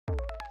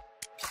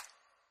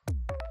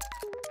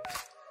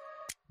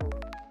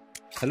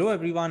Hello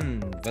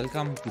everyone,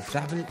 welcome to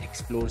Travel,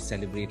 Explore,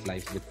 Celebrate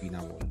Life with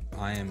Veena.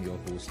 I am your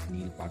host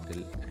Neil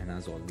Patil, and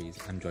as always,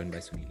 I'm joined by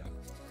Sunila.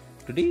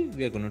 Today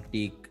we are going to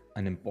take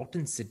an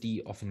important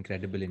city of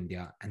incredible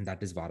India, and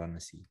that is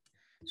Varanasi.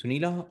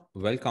 Sunila,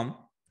 welcome.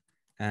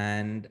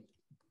 And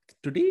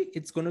today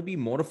it's going to be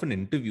more of an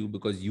interview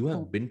because you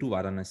have been to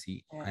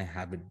Varanasi. Yeah. I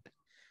haven't.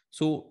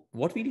 So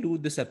what we'll do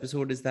this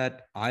episode is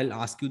that I'll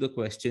ask you the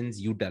questions,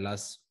 you tell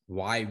us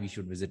why we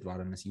should visit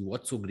Varanasi,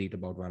 what's so great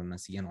about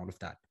Varanasi, and all of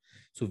that.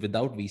 So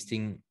without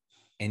wasting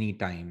any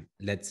time,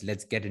 let's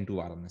get into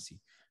Varanasi.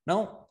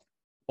 Now,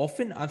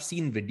 often I've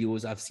seen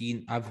videos,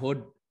 I've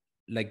heard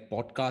like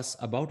podcasts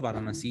about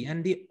Varanasi,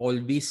 and they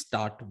always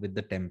start with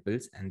the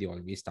temples and they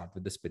always start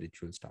with the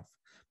spiritual stuff.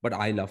 But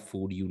I love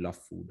food, you love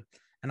food.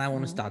 And I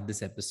want to start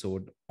this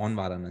episode on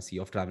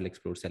Varanasi of Travel,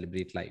 Explore,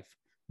 Celebrate Life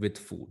with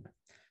food.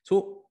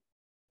 So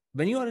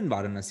when you are in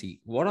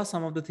Varanasi, what are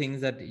some of the things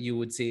that you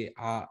would say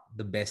are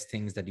the best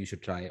things that you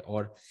should try?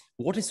 Or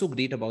what is so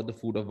great about the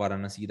food of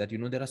Varanasi that,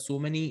 there are so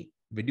many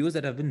videos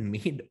that have been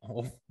made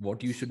of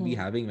what you should be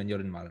having when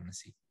you're in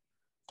Varanasi?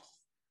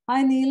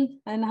 Hi, Neil,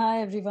 and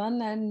hi,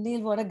 everyone. And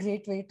Neil, what a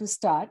great way to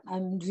start.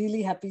 I'm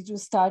really happy to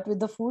start with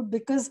the food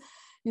because,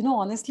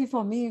 honestly,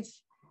 for me,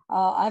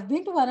 I've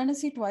been to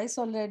Varanasi twice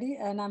already,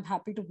 and I'm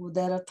happy to go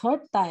there a third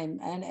time.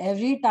 And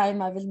every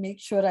time I will make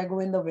sure I go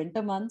in the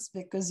winter months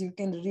because you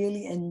can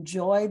really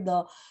enjoy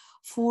the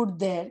food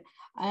there.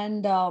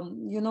 And,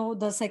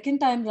 the second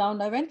time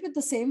round, I went with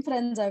the same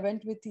friends I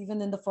went with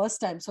even in the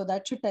first time. So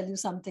that should tell you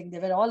something. They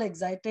were all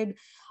excited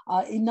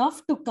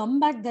enough to come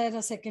back there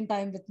a second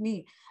time with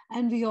me.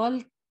 And we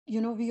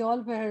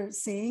all were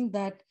saying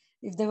that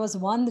if there was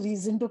one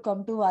reason to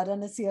come to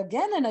Varanasi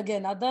again and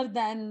again, other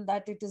than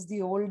that it is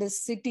the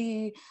oldest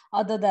city,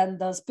 other than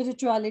the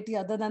spirituality,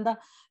 other than the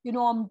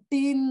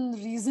umpteen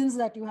reasons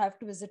that you have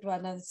to visit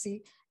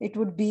Varanasi, it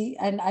would be,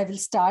 and I will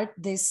start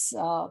this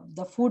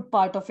the food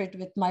part of it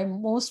with my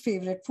most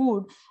favorite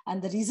food.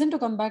 And the reason to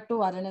come back to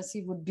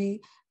Varanasi would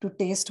be to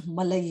taste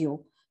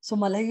malayo. So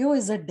malayo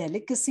is a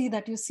delicacy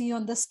that you see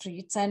on the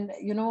streets, and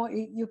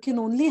you can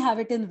only have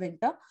it in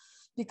winter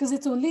because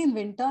it's only in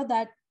winter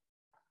that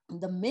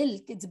the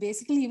milk, it's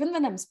basically, even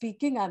when I'm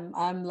speaking,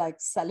 I'm like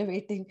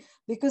salivating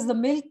because the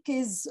milk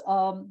is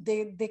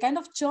they kind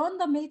of churn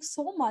the milk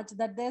so much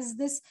that there's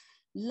this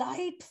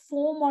light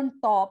foam on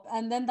top,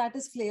 and then that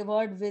is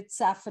flavored with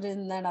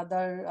saffron and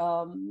other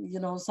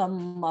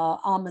some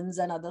almonds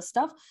and other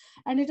stuff,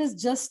 and it is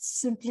just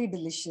simply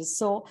delicious.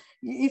 So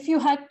if you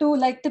had to,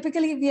 like,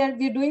 typically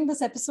we're doing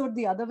this episode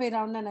the other way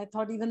around, and I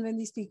thought even when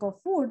we speak of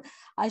food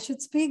I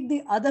should speak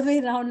the other way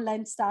around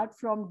and start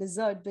from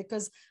dessert,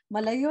 because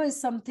malayo is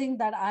something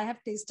that I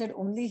have tasted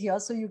only here.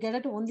 So you get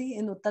it only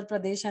in Uttar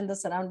Pradesh and the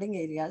surrounding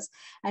areas,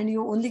 and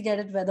you only get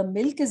it where the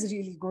milk is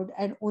really good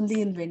and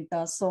only in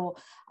winter. So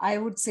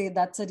I would say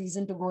that's a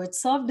reason to go.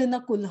 It's served in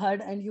a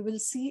kulhad, and you will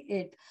see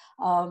it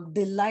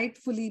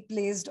delightfully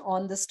placed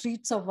on the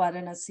streets of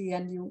Varanasi,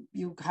 and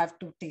you have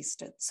to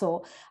taste it.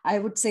 So I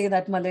would say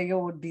that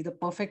malayo would be the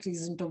perfect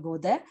reason to go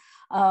there.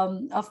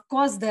 Of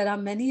course, there are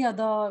many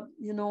other,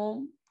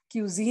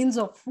 cuisines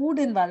of food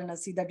in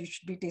Varanasi that you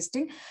should be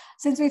tasting.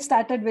 Since we've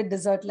started with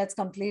dessert, let's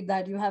complete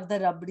that. You have the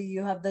rabdi,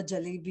 you have the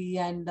jalebi,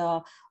 and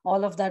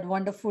all of that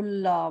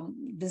wonderful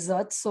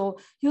desserts. So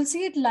you'll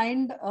see it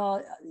lined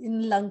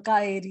in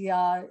Lanka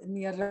area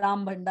near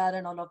Ram Bhandar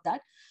and all of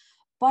that.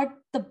 But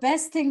the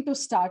best thing to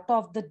start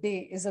off the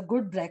day is a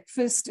good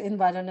breakfast in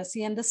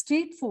Varanasi, and the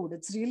street food.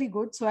 It's really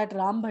good. So at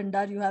Ram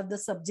Bhandar, you have the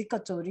sabji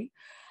kachori,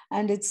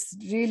 and it's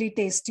really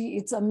tasty.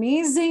 It's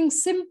amazing,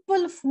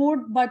 simple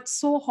food, but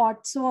so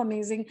hot, so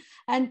amazing.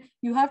 And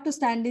you have to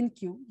stand in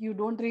queue. You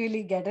don't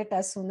really get it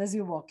as soon as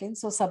you walk in.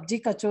 So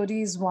sabji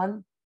kachori is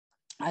one.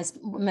 I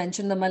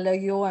mentioned the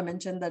malayo, I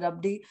mentioned the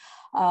rabdi,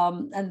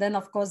 and then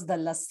of course the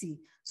lassi.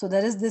 So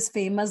there is this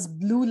famous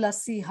blue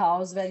lassi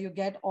house where you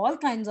get all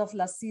kinds of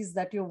lassis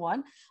that you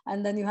want,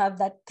 and then you have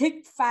that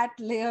thick fat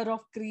layer of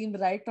cream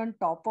right on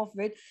top of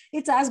it.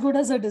 It's as good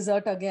as a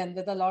dessert again,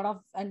 with a lot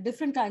of and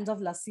different kinds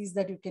of lassis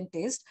that you can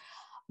taste.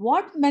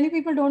 What many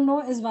people don't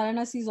know is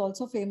Varanasi is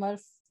also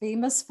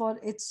famous for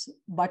its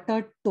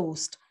buttered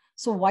toast.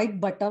 So white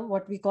butter,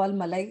 what we call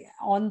malai,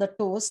 on the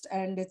toast,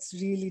 and it's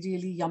really,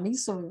 really yummy.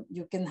 So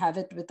you can have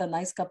it with a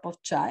nice cup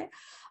of chai.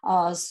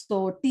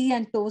 So tea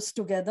and toast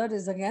together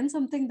is again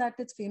something that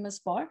it's famous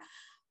for.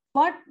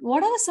 But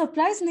what I was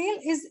surprised, Neil,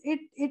 is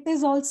it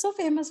is also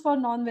famous for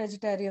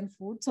non-vegetarian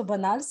food. So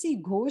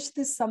Banarsi Gosht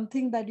is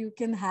something that you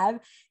can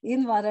have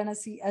in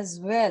Varanasi as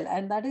well.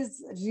 And that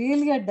is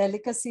really a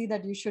delicacy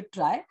that you should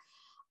try.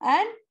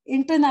 And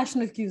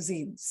international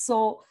cuisine.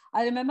 So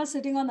I remember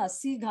sitting on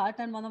Assi Ghat,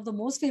 and one of the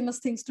most famous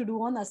things to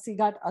do on Assi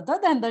Ghat, other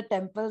than the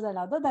temples and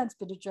other than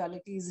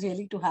spirituality, is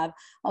really to have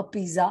a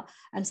pizza.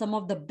 And some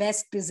of the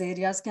best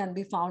pizzerias can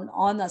be found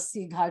on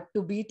Assi Ghat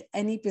to beat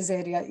any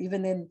pizzeria,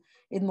 even in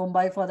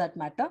Mumbai for that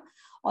matter.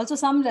 Also,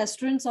 some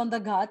restaurants on the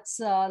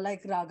Ghats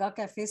like Raga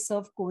Cafe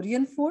serve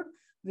Korean food.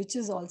 which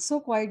is also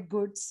quite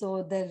good.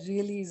 So there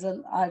really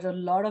are a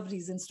lot of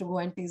reasons to go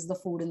and taste the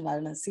food in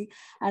Varanasi.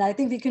 And I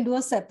think we can do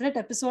a separate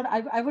episode.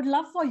 I would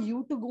love for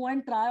you to go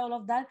and try all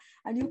of that,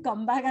 and you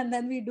come back and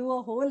then we do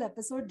a whole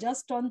episode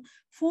just on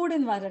food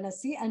in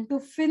Varanasi. And to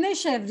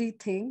finish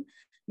everything,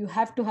 you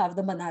have to have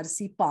the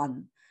Banarsi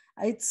pan.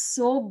 It's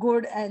so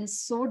good and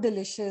so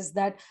delicious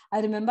that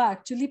I remember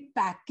actually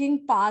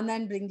packing pan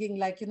and bringing,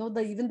 like,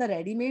 the even the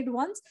ready-made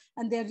ones,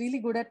 and they're really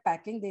good at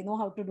packing. They know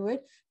how to do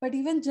it. But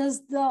even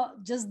just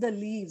the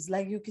leaves,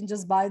 like you can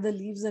just buy the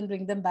leaves and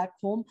bring them back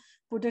home,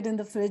 put it in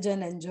the fridge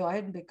and enjoy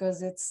it,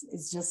 because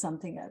it's just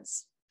something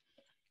else.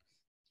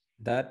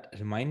 That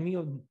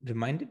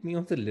reminded me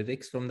of the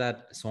lyrics from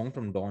that song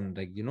from Dawn,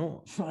 like,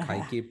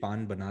 Khai ke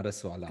pan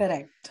Banaras wala.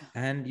 Correct.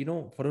 And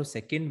for a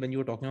second, when you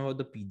were talking about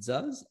the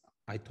pizzas,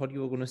 I thought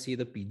you were going to say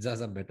the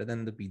pizzas are better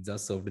than the pizzas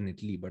served in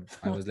Italy. But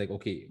I was like,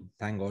 okay,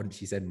 thank God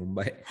she said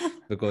Mumbai,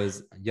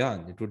 because yeah,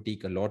 it would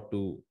take a lot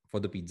for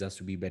the pizzas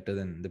to be better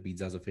than the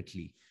pizzas of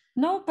Italy.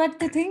 No, but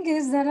the thing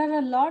is, there are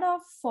a lot of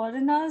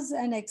foreigners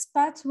and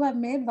expats who have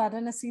made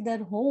Varanasi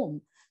their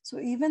home. So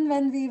even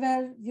when we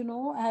were,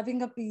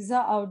 having a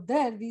pizza out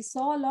there, we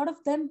saw a lot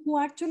of them who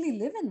actually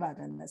live in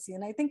Varanasi.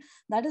 And I think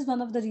that is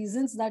one of the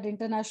reasons that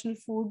international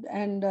food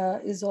and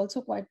is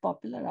also quite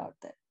popular out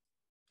there.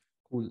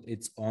 Cool.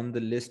 It's on the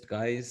list,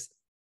 guys.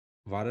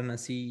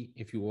 Varanasi,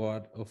 if you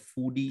are a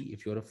foodie,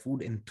 if you're a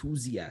food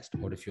enthusiast,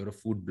 or if you're a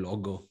food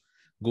blogger,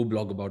 go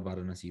blog about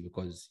Varanasi,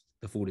 because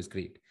the food is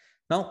great.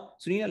 Now,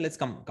 Sunita, let's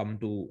come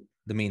to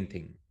the main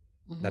thing.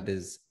 Mm-hmm. That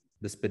is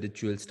the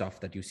spiritual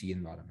stuff that you see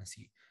in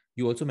Varanasi.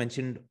 You also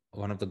mentioned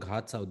one of the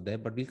ghats out there,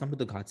 but we'll come to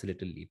the ghats a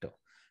little later.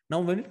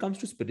 Now, when it comes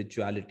to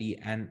spirituality,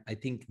 and I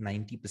think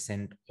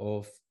 90%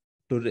 of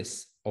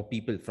tourists or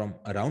people from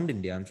around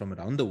India and from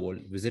around the world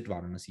visit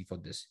Varanasi for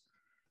this.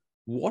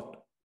 What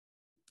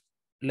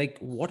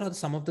are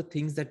some of the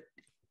things that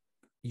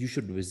you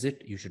should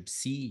visit, you should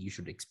see, you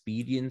should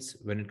experience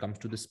when it comes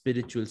to the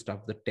spiritual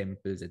stuff, the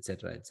temples,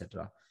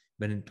 etc.,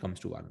 when it comes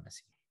to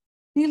Varanasi?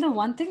 Neil, the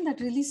one thing that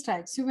really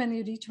strikes you when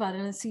you reach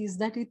Varanasi is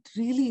that it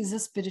really is a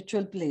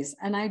spiritual place.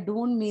 And I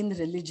don't mean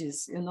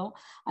religious,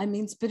 I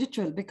mean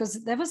spiritual,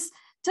 because there was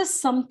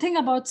just something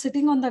about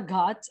sitting on the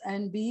ghats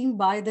and being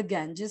by the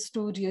Ganges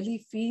to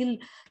really feel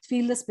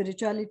the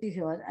spirituality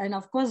here. And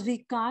of course,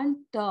 we can't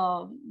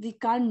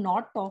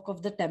not talk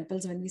of the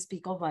temples when we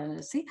speak of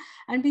Varanasi,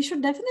 and we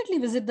should definitely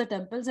visit the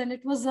temples. And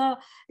it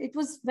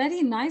was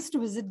very nice to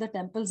visit the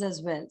temples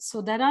as well.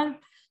 So there are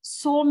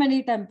so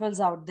many temples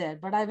out there,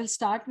 but I will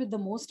start with the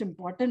most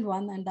important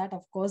one, and that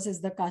of course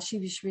is the Kashi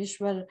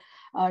Vishweshwar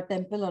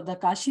temple, or the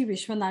Kashi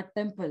Vishwanath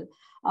temple.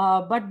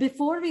 But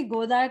before we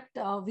go that,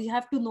 we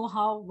have to know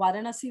how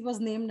Varanasi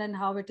was named and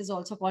how it is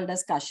also called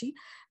as Kashi,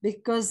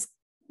 because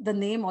the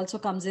name also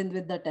comes in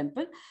with the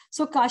temple.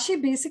 So Kashi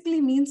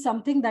basically means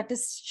something that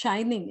is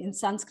shining. In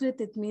Sanskrit,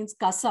 it means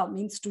kasa,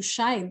 means to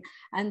shine.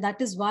 And that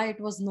is why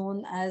it was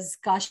known as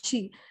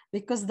Kashi,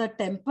 because the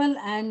temple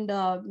and,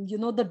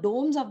 the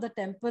domes of the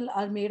temple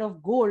are made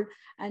of gold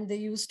and they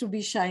used to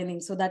be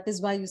shining. So that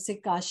is why you say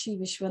Kashi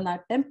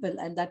Vishwanath temple.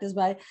 And that is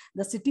why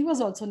the city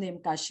was also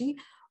named Kashi.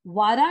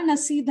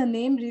 Varanasi, the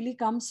name really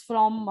comes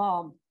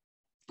from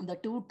the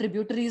two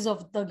tributaries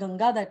of the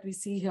Ganga that we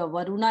see here,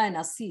 Varuna and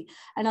Asi.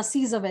 And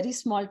Asi is a very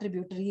small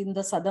tributary in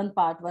the southern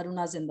part,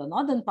 Varuna is in the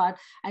northern part,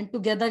 and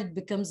together it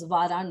becomes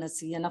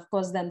Varanasi. And of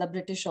course, then the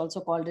British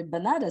also called it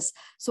Banaras.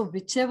 So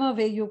whichever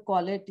way you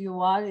call it, you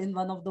are in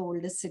one of the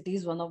oldest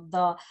cities, one of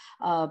the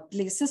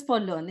places for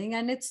learning.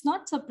 And it's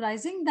not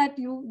surprising that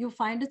you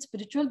find it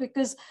spiritual,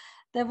 because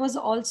there was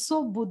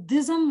also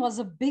Buddhism was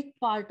a big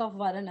part of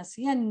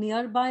Varanasi, and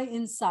nearby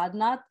in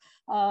Sarnath,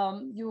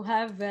 you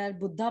have where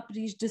Buddha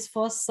preached his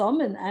first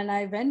sermon. And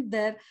I went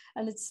there,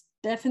 and it's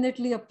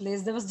definitely a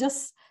place. There was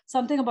just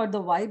something about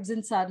the vibes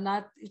in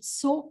Sarnath. It's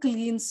so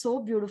clean, so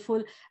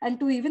beautiful. And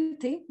to even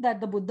think that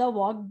the Buddha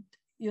walked,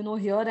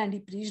 here, and he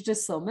preached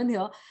his sermon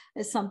here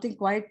is something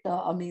quite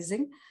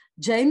amazing.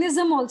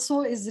 Jainism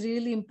also is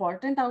really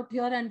important out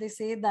here, and they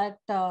say that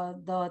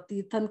the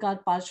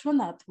Tirthankar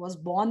Parshvanath was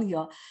born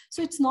here.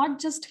 So it's not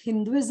just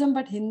Hinduism,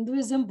 but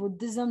Hinduism,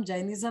 Buddhism,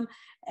 Jainism,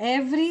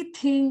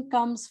 everything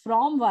comes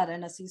from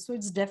Varanasi. So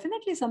it's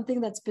definitely something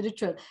that's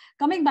spiritual.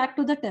 Coming back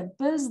to the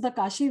temples, the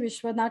Kashi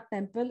Vishwanath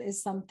temple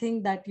is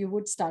something that you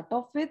would start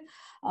off with.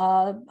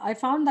 I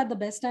found that the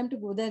best time to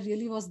go there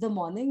really was the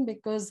morning,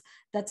 because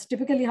that's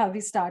typically how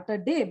we start a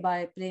day,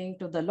 by praying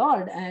to the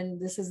Lord. And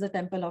this is the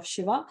temple of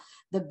Shiva,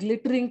 the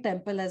glittering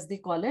temple as they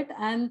call it.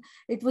 And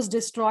it was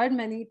destroyed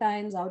many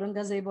times.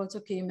 Aurangzeb also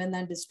came in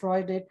and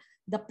destroyed it.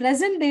 The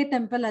present day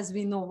temple, as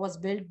we know, was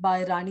built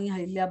by Rani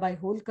Ahilya Bai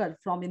Holkar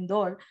from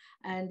Indore,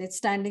 and it's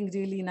standing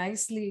really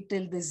nicely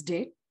till this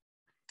date.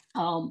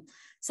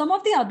 Some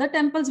of the other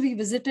temples we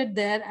visited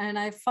there, and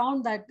I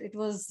found that it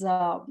was,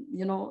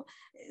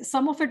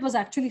 some of it was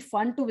actually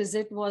fun to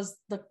visit, was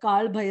the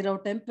Kal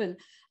Bhairav temple.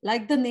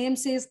 Like the name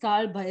says,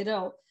 Kal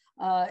Bhairav,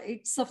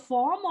 it's a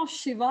form of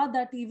Shiva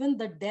that even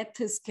the death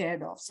is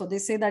scared of. So they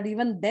say that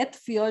even death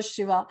fears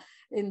Shiva.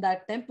 in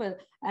that temple,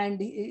 and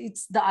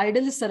it's the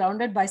idol is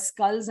surrounded by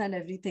skulls and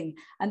everything.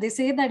 And they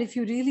say that if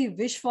you really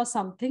wish for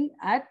something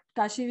at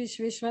Kashi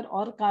Vishweshwar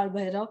or Kal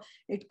Bhairav,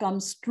 it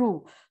comes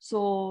true.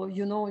 So,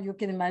 you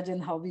can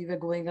imagine how we were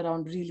going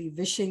around really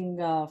wishing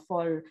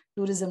for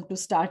tourism to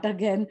start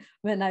again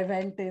when I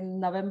went in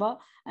November.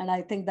 And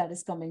I think that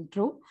is coming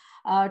true.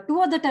 Two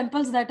other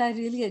temples that I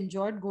really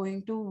enjoyed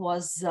going to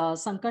was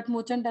Sankat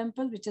Mochan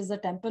Temple, which is the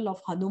temple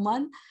of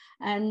Hanuman.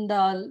 And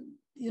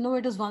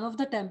it is one of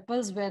the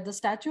temples where the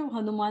statue of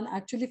Hanuman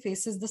actually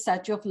faces the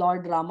statue of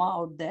Lord Rama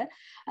out there,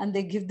 and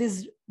they give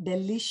these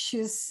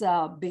delicious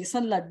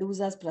besan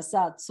laddus as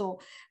prasad. So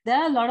there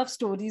are a lot of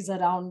stories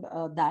around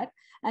that.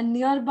 And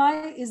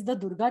nearby is the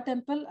Durga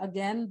temple.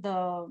 Again,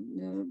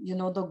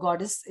 the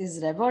goddess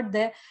is revered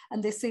there,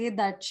 and they say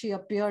that she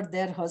appeared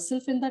there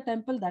herself in the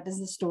temple. That is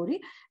the story.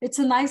 It's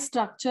a nice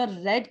structure,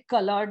 red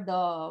colored,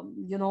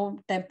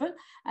 temple,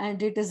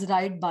 and it is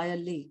right by a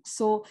lake.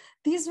 So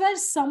these were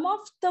some of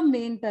the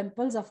main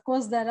temples. Of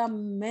course, there are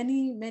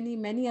many, many,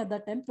 many other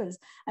temples.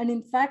 And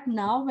in fact,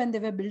 now when they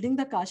were building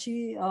the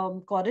Kashi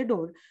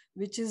corridor,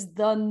 which is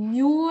the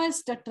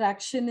newest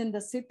attraction in the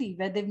city,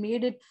 where they've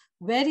made it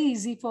very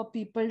easy for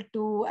people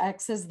to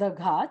access the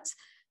ghats.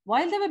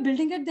 While they were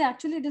building it, they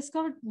actually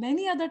discovered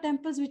many other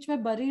temples which were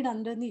buried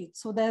underneath.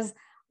 So there's,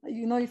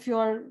 if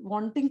you're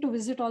wanting to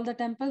visit all the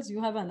temples,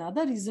 you have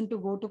another reason to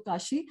go to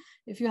Kashi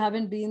if you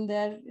haven't been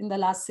there in the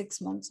last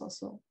 6 months or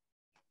so.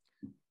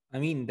 I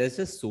mean, there's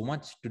just so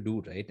much to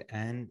do, right?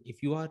 And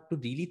if you are to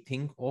really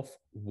think of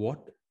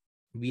what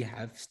we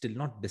have still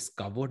not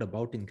discovered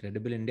about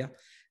Incredible India,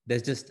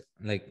 there's just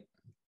like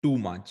too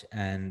much.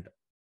 And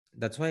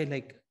that's why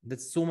like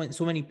there's so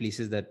many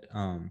places that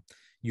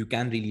you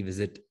can really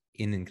visit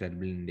in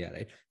Incredible India,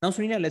 right? Now,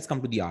 Sunila, let's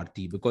come to the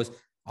Aarti, because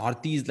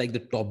Aarti is like the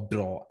top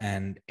draw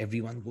and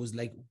everyone goes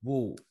like,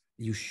 whoa,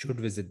 you should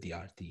visit the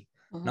Aarti.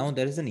 Now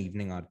there is an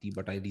evening Aarti,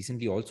 but I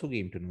recently also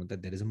came to know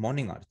that there is a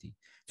morning Aarti.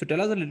 So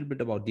tell us a little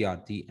bit about the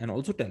Aarti, and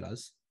also tell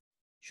us,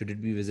 should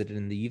it be visited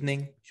in the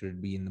evening, should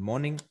it be in the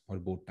morning, or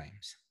both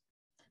times?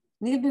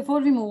 Neil, before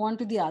we move on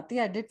to the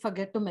Aarti, I did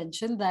forget to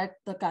mention that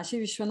the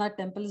Kashi Vishwanath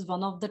temple is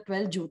one of the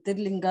 12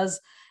 Jyotirlingas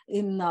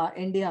in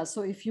India.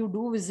 So if you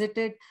do visit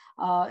it,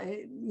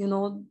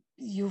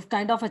 you've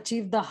kind of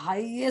achieved the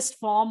highest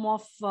form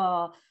of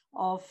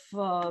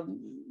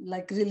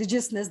like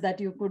religiousness that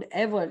you could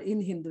ever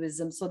in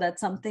Hinduism. So that's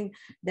something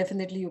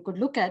definitely you could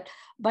look at.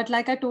 But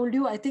like I told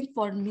you, I think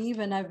for me,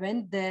 when I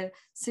went there,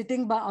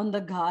 sitting on the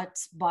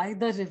ghats by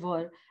the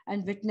river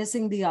and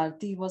witnessing the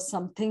Aarti was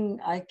something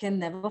I can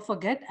never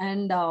forget.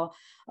 And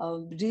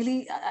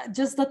really,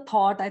 just the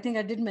thought, I think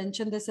I did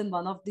mention this in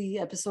one of the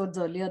episodes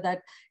earlier,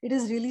 that it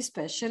is really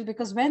special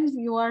because when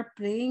you are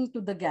praying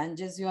to the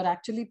Ganges, you are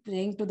actually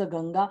praying to the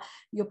Ganga,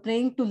 you're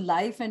praying to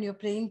life, and you're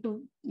praying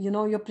to,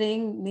 you're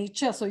praying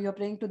nature. So you're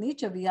praying to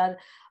nature. We are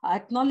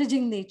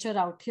acknowledging nature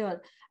out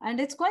here, and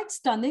it's quite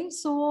stunning.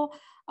 So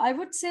I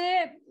would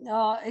say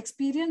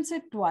experience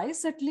it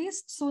twice at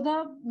least. So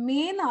the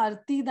main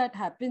Aarti that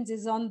happens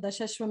is on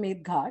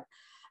Dashashwamedh Ghat,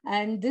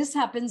 and this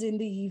happens in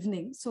the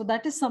evening. So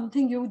that is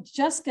something you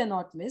just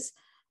cannot miss.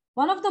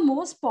 One of the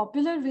most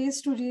popular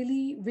ways to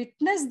really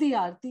witness the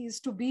Aarti is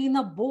to be in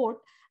a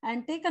boat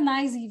and take a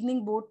nice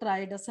evening boat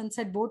ride, a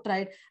sunset boat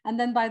ride. And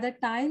then by the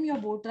time your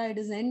boat ride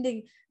is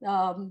ending,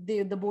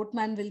 the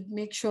boatman will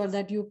make sure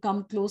that you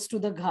come close to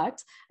the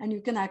ghats and you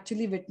can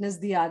actually witness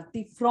the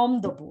Aarti from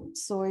the boat.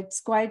 So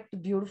it's quite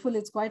beautiful.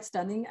 It's quite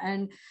stunning.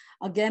 And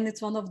again,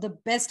 it's one of the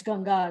best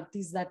Ganga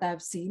Aartis that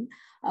I've seen.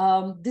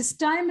 This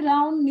time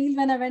round, Neil,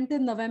 when I went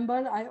in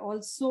November, I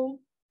also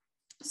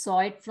saw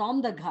it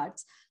from the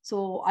ghats.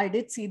 So I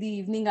did see the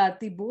evening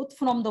Aarti both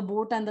from the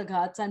boat and the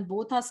ghats, and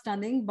both are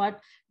stunning,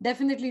 but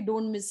definitely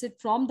don't miss it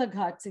from the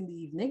ghats in the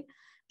evening.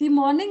 The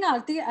morning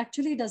Aarti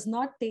actually does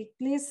not take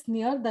place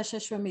near the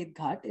Dashashwamedh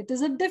Ghat. It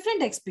is a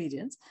different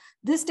experience.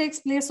 This takes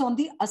place on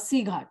the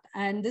Assi Ghat,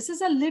 and this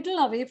is a little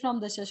away from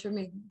the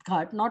Dashashwamedh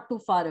Ghat, not too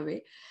far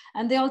away.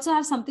 And they also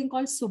have something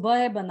called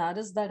Subah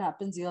Banaras that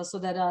happens here. So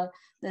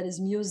there is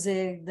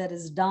music, there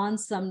is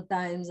dance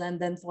sometimes, and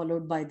then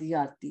followed by the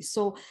Aarti.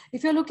 So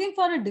if you're looking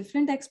for a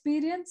different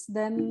experience,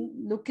 then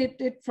look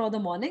at it for the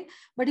morning.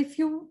 But if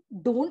you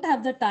don't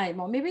have the time,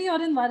 or maybe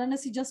you're in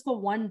Varanasi just for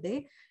one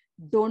day,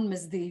 don't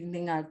miss the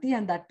evening Aarti,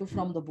 and that too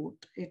from the boat.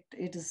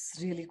 It is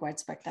really quite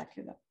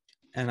spectacular.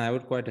 And I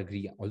would quite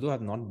agree. Although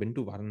I've not been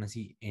to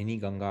Varanasi, any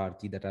Ganga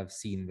Aarti that I've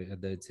seen,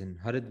 whether it's in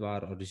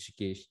Haridwar or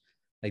Rishikesh,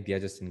 like they are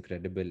just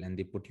incredible, and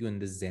they put you in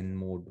this Zen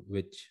mode,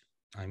 which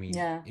I mean,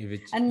 yeah.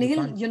 which And you Neil,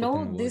 can't put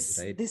in words,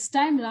 right? this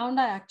time round,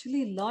 I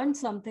actually learned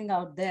something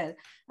out there,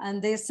 and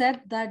they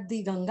said that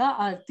the Ganga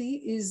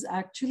Aarti is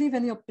actually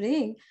when you're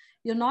praying,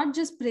 you're not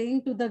just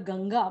praying to the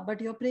Ganga,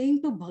 but you're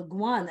praying to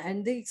Bhagwan.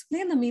 And they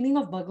explain the meaning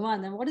of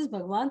Bhagwan. And what is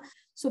Bhagwan?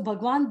 So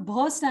Bhagwan,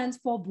 Bha stands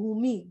for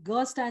Bhumi,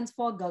 Ga stands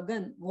for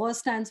Gagan, Va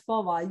stands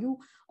for Vayu,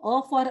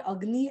 A for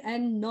Agni,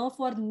 and Na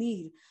for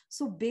Neer.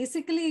 So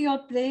basically,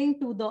 you're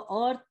praying to the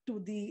earth, to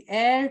the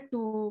air,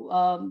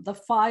 to the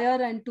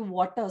fire, and to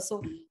water.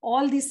 So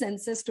all these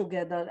senses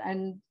together.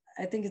 And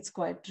I think it's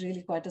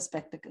really quite a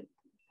spectacle.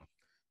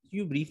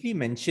 You briefly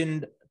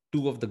mentioned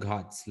two of the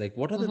ghats. Like,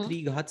 what are the Mm-hmm.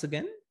 three ghats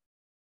again?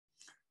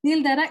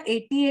 Neil, there are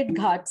 88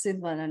 ghats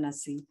in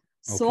Varanasi.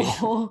 Okay.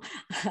 So,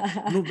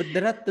 No, but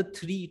there are the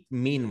three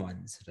main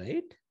ones,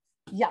 right?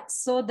 yeah,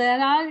 so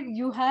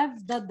you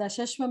have the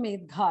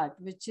Dashashwamedh Ghat,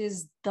 which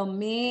is the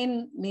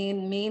main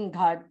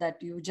ghat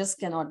that you just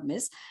cannot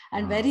miss.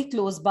 And very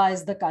close by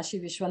is the Kashi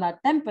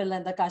Vishwanath temple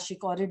and the Kashi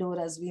corridor,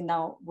 as we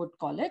now would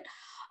call it.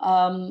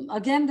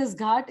 Again, this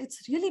ghat,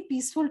 it's really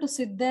peaceful to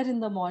sit there in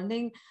the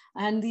morning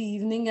and the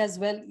evening as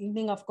well.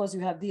 Evening, of course,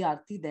 you have the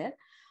Aarti there.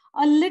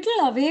 A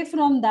little away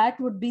from that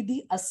would be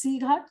the Assi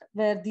Ghat,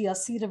 where the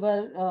Assi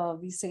river,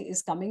 we say,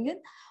 is coming in.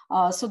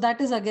 So that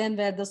is again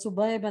where the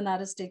Subah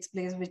Banaras takes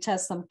place, which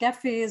has some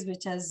cafes,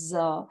 which has,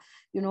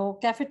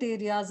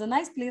 cafeterias, a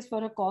nice place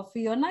for a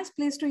coffee, or a nice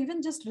place to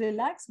even just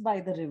relax by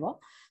the river.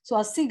 So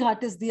Assi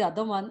Ghat is the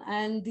other one.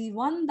 And the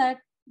one that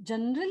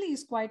generally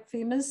is quite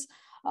famous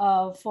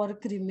for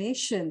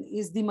cremation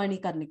is the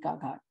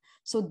Manikarnika Ghat.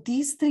 So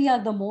these three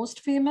are the most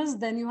famous.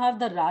 Then you have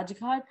the Raj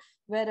Ghat,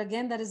 where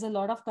again there is a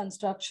lot of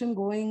construction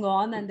going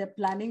on and they're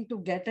planning to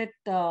get it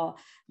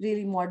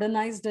really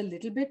modernized a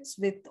little bit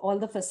with all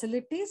the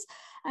facilities.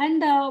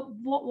 And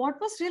what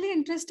was really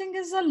interesting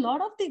is a lot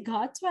of the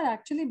ghats were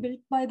actually built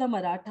by the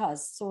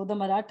Marathas. So the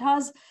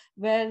Marathas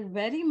were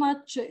very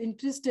much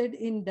interested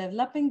in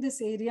developing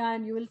this area,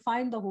 and you will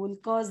find the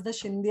Holkars, the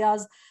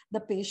Shindyas, the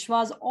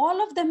Peshwas,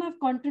 all of them have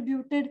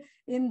contributed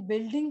in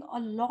building a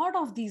lot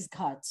of these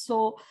ghats.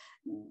 So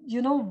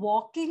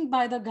walking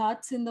by the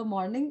ghats in the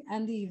morning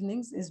and the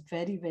evenings is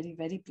very, very,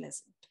 very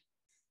pleasant.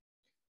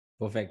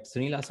 Perfect.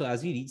 Sunila, so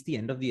as we reach the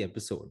end of the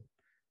episode,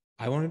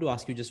 I wanted to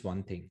ask you just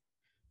one thing.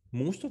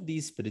 Most of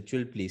these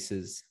spiritual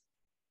places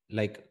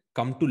like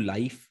come to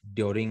life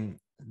during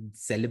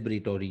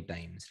celebratory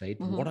times, right?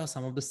 Mm-hmm. What are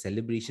some of the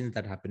celebrations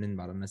that happen in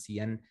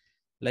Varanasi? And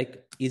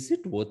like, is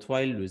it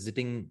worthwhile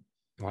visiting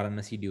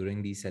Varanasi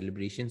during these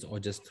celebrations or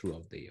just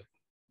throughout the year?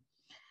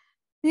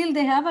 Neil,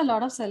 they have a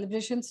lot of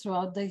celebrations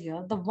throughout the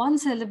year. The one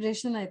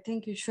celebration I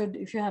think you should,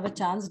 if you have a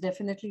chance,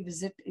 definitely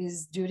visit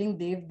is during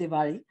Dev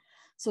Diwali.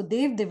 So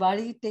Dev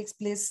Diwali takes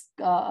place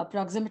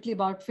approximately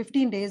about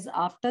 15 days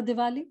after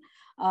Diwali.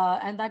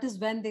 And that is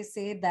when they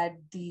say that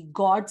the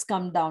gods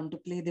come down to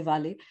play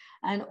Diwali.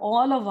 And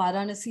all of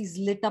Varanasi is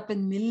lit up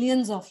in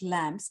millions of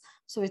lamps.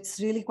 So it's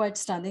really quite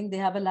stunning. They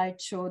have a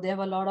light show. They have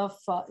a lot of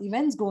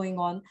events going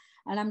on.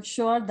 And I'm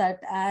sure that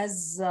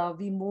as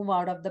we move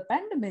out of the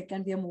pandemic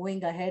and we are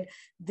moving ahead,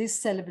 this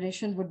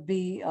celebration would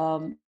be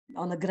on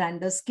a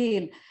grander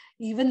scale.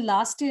 Even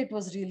last year, it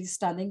was really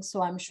stunning.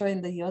 So I'm sure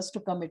in the years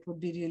to come, it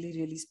would be really,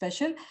 really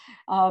special.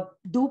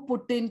 Do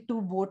put in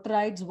 2 boat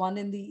rides, one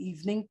in the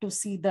evening to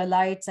see the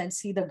lights and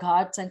see the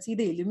ghats and see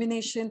the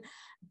illumination.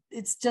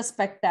 It's just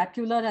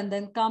spectacular. And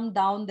then come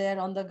down there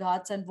on the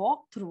ghats and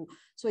walk through.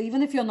 So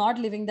even if you're not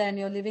living there and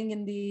you're living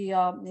in the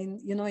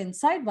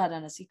inside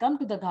Varanasi, come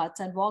to the ghats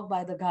and walk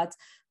by the ghats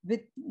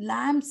with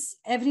lamps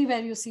everywhere.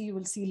 You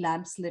will see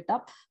lamps lit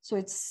up. So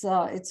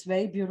it's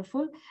very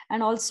beautiful.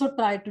 And also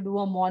try to do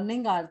a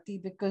morning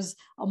aarti, because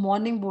a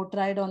morning boat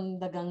ride on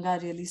the Ganga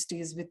really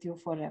stays with you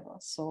forever.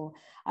 So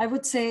I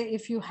would say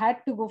if you had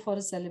to go for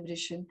a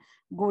celebration,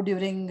 go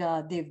during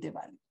Dev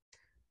Diwali.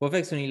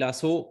 Perfect, Sunila.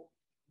 So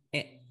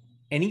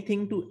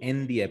anything to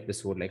end the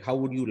episode? Like, how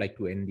would you like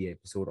to end the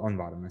episode on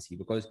Varanasi?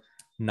 Because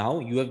now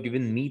you have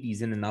given me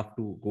reason enough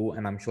to go,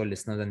 and I'm sure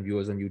listeners and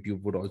viewers on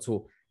YouTube would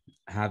also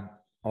have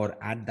or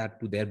add that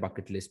to their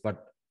bucket list.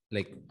 But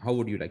like, how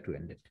would you like to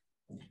end it?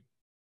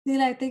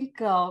 Neil, I think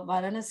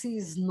Varanasi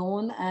is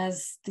known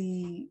as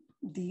the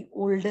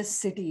oldest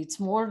city.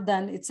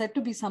 It's said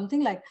to be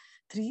something like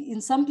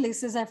in some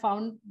places I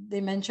found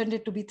they mentioned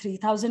it to be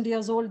 3,000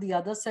 years old. The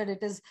other said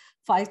it is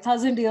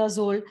 5,000 years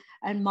old.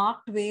 And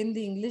Mark Twain,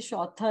 the English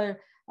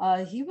author,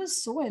 he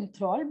was so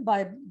enthralled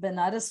by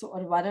Benares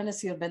or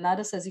Varanasi, or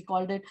Benares as he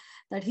called it,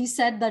 that he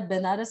said that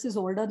Benares is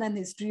older than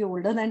history,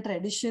 older than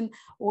tradition,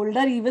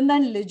 older even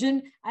than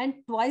legend, and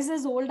twice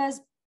as old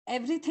as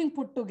everything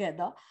put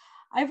together.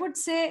 I would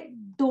say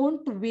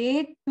don't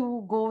wait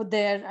to go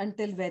there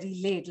until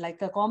very late.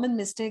 Like a common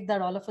mistake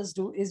that all of us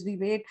do is we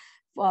wait.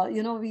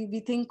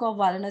 We think of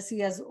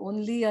Varanasi as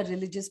only a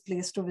religious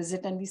place to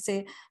visit, and we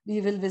say we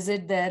will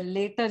visit there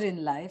later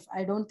in life.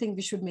 I don't think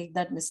we should make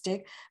that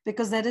mistake,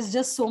 because there is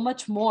just so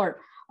much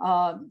more.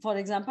 For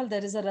example,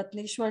 there is a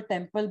Ratneshwar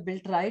temple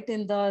built right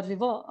in the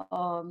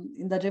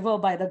river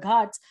by the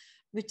Ghats,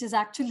 which is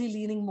actually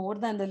leaning more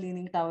than the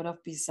Leaning Tower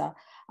of Pisa.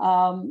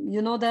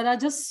 There are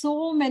just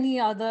so many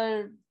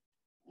other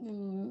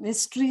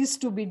mysteries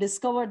to be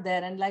discovered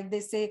there. And like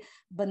they say,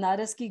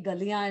 Banaras ki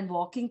galiyan, and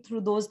walking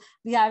through those,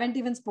 we haven't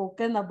even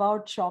spoken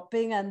about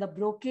shopping and the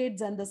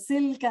brocades and the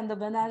silk and the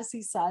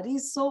Banarasi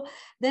saris. So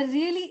there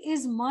really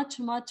is much,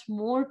 much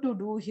more to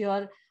do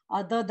here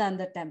other than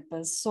the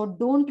temples. So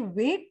don't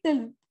wait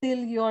till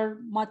you're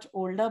much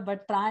older,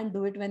 but try and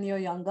do it when you're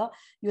younger.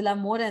 You'll have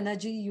more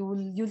energy.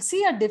 You'll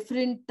see a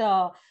different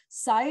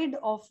side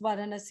of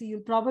Varanasi.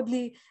 You'll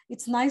probably,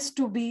 it's nice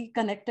to be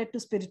connected to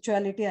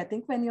spirituality. I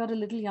think when you're a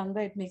little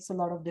younger, it makes a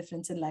lot of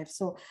difference in life.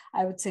 So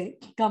I would say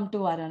come to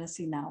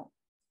Varanasi now.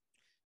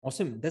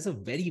 Awesome. There's a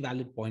very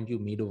valid point you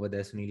made over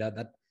there, Sunila,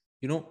 that,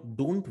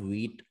 don't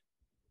wait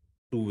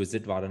to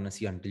visit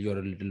Varanasi until you're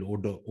a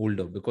little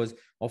older, because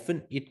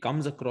often it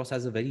comes across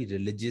as a very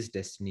religious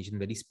destination,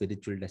 very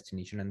spiritual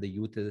destination, and the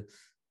youth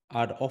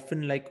are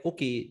often like,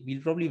 okay,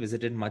 we'll probably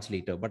visit it much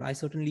later. But I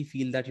certainly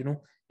feel that,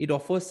 it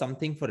offers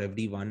something for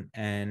everyone,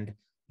 and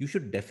you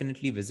should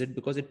definitely visit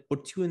because it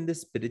puts you in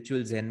this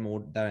spiritual Zen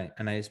mode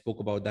and I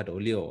spoke about that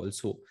earlier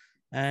also.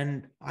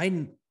 And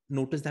I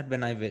noticed that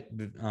when I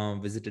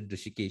visited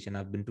Rishikesh, and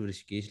I've been to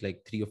Rishikesh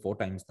like 3 or 4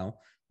 times now,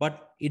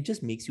 but it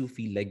just makes you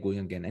feel like going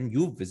again. And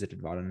you've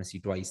visited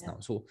Varanasi twice Yeah. now.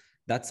 So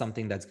that's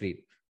something that's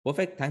great.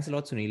 Perfect. Thanks a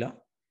lot, Sunila.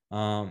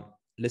 Um,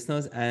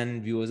 Listeners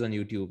and viewers on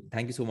YouTube,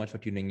 thank you so much for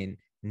tuning in.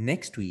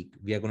 Next week,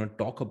 we are going to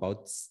talk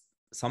about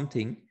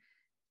something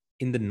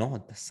in the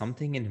north,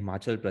 something in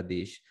Himachal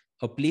Pradesh,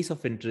 a place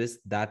of interest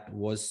that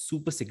was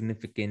super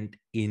significant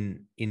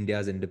in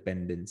India's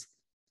independence.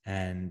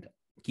 And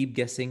keep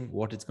guessing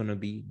what it's going to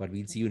be. But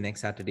we'll see you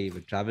next Saturday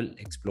with Travel,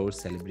 Explore,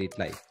 Celebrate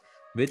Life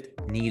with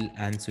Neil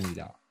and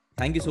Sunila.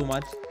 Thank you so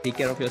much. Take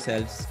care of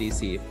yourselves, stay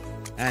safe,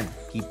 and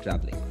keep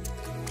traveling.